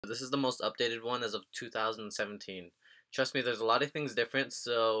This is the most updated one as of 2017. Trust me, there's a lot of things different,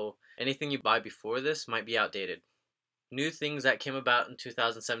 so anything you buy before this might be outdated. New things that came about in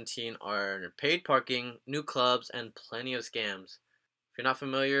 2017 are paid parking, new clubs, and plenty of scams. If you're not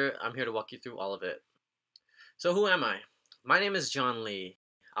familiar, I'm here to walk you through all of it. So who am I? My name is John Lee.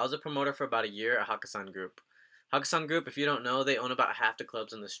 I was a promoter for about a year at Hakkasan Group. Hakkasan Group, if you don't know, they own about half the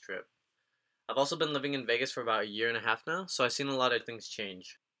clubs in the Strip. I've also been living in Vegas for about a year and a half now, so I've seen a lot of things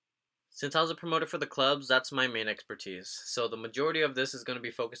change. Since I was a promoter for the clubs, that's my main expertise. So the majority of this is going to be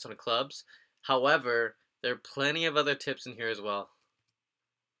focused on the clubs. However, there are plenty of other tips in here as well.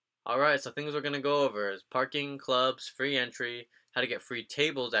 Alright, so things we're going to go over is parking, clubs, free entry, how to get free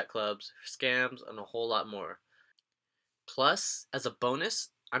tables at clubs, scams, and a whole lot more. Plus, as a bonus,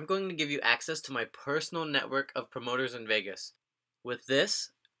 I'm going to give you access to my personal network of promoters in Vegas. With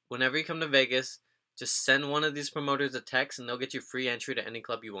this, whenever you come to Vegas, just send one of these promoters a text and they'll get you free entry to any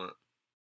club you want.